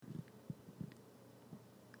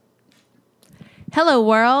Hello,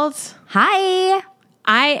 world. Hi.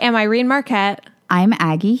 I am Irene Marquette. I'm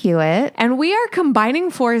Aggie Hewitt. And we are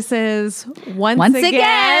combining forces once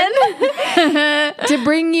again to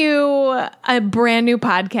bring you a brand new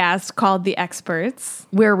podcast called The Experts.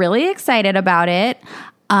 We're really excited about it.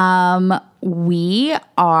 We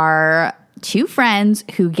are two friends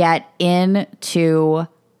who get into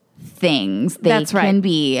things. They can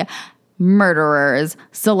be murderers,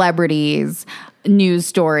 celebrities, news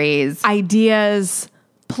stories, ideas,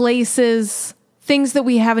 places, things that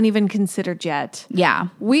we haven't even considered yet. Yeah.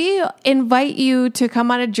 We invite you to come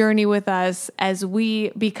on a journey with us as we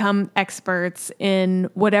become experts in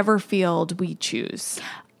whatever field we choose.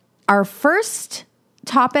 Our first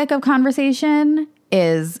topic of conversation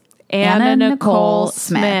is Anna Nicole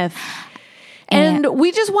Smith. And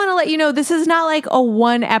we just want to let you know, this is not like a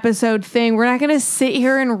one episode thing. We're not going to sit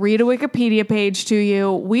here and read a Wikipedia page to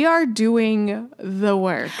you. We are doing the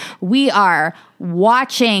work. We are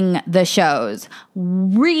watching the shows,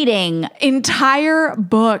 reading entire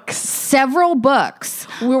books, several books.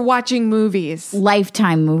 We're watching movies,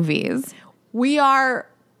 Lifetime movies. We are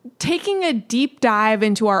taking a deep dive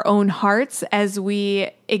into our own hearts as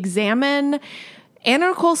we examine Anna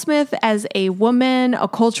Nicole Smith as a woman, a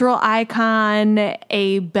cultural icon,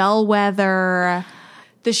 a bellwether,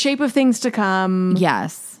 the shape of things to come.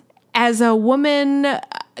 Yes. As a woman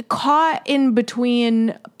caught in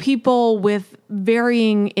between people with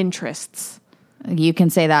varying interests. You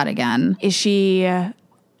can say that again. Is she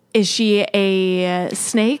a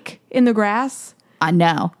snake in the grass?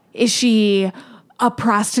 No. Is she a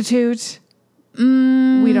prostitute? We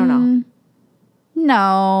don't know.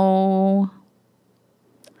 No.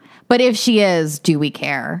 But if she is, do we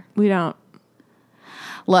care? We don't.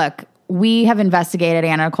 Look, we have investigated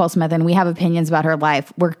Anna Nicole Smith and we have opinions about her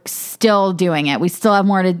life. We're still doing it. We still have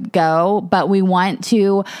more to go, but we want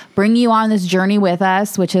to bring you on this journey with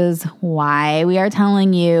us, which is why we are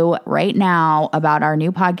telling you right now about our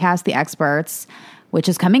new podcast, The Experts, which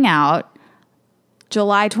is coming out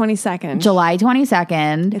July 22nd. July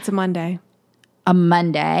 22nd. It's a Monday.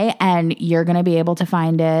 And you're going to be able to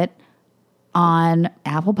find it on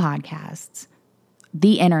Apple Podcasts,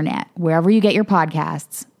 the internet, wherever you get your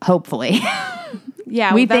podcasts, hopefully.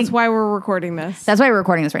 Yeah, that's why we're recording this. That's why we're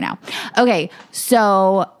recording this right now. Okay,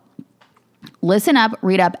 so listen up,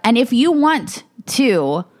 read up, and if you want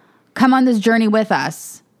to come on this journey with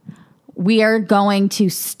us, we are going to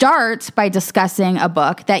start by discussing a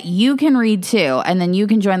book that you can read too, and then you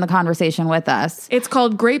can join the conversation with us. It's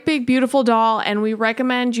called Great Big Beautiful Doll, and we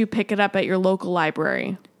recommend you pick it up at your local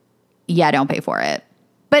library. Yeah, don't pay for it.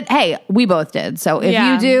 But hey, we both did. So if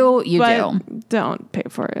you do, you do. Don't pay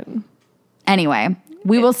for it. Anyway,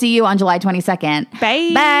 we will see you on July 22nd.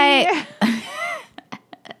 Bye. Bye.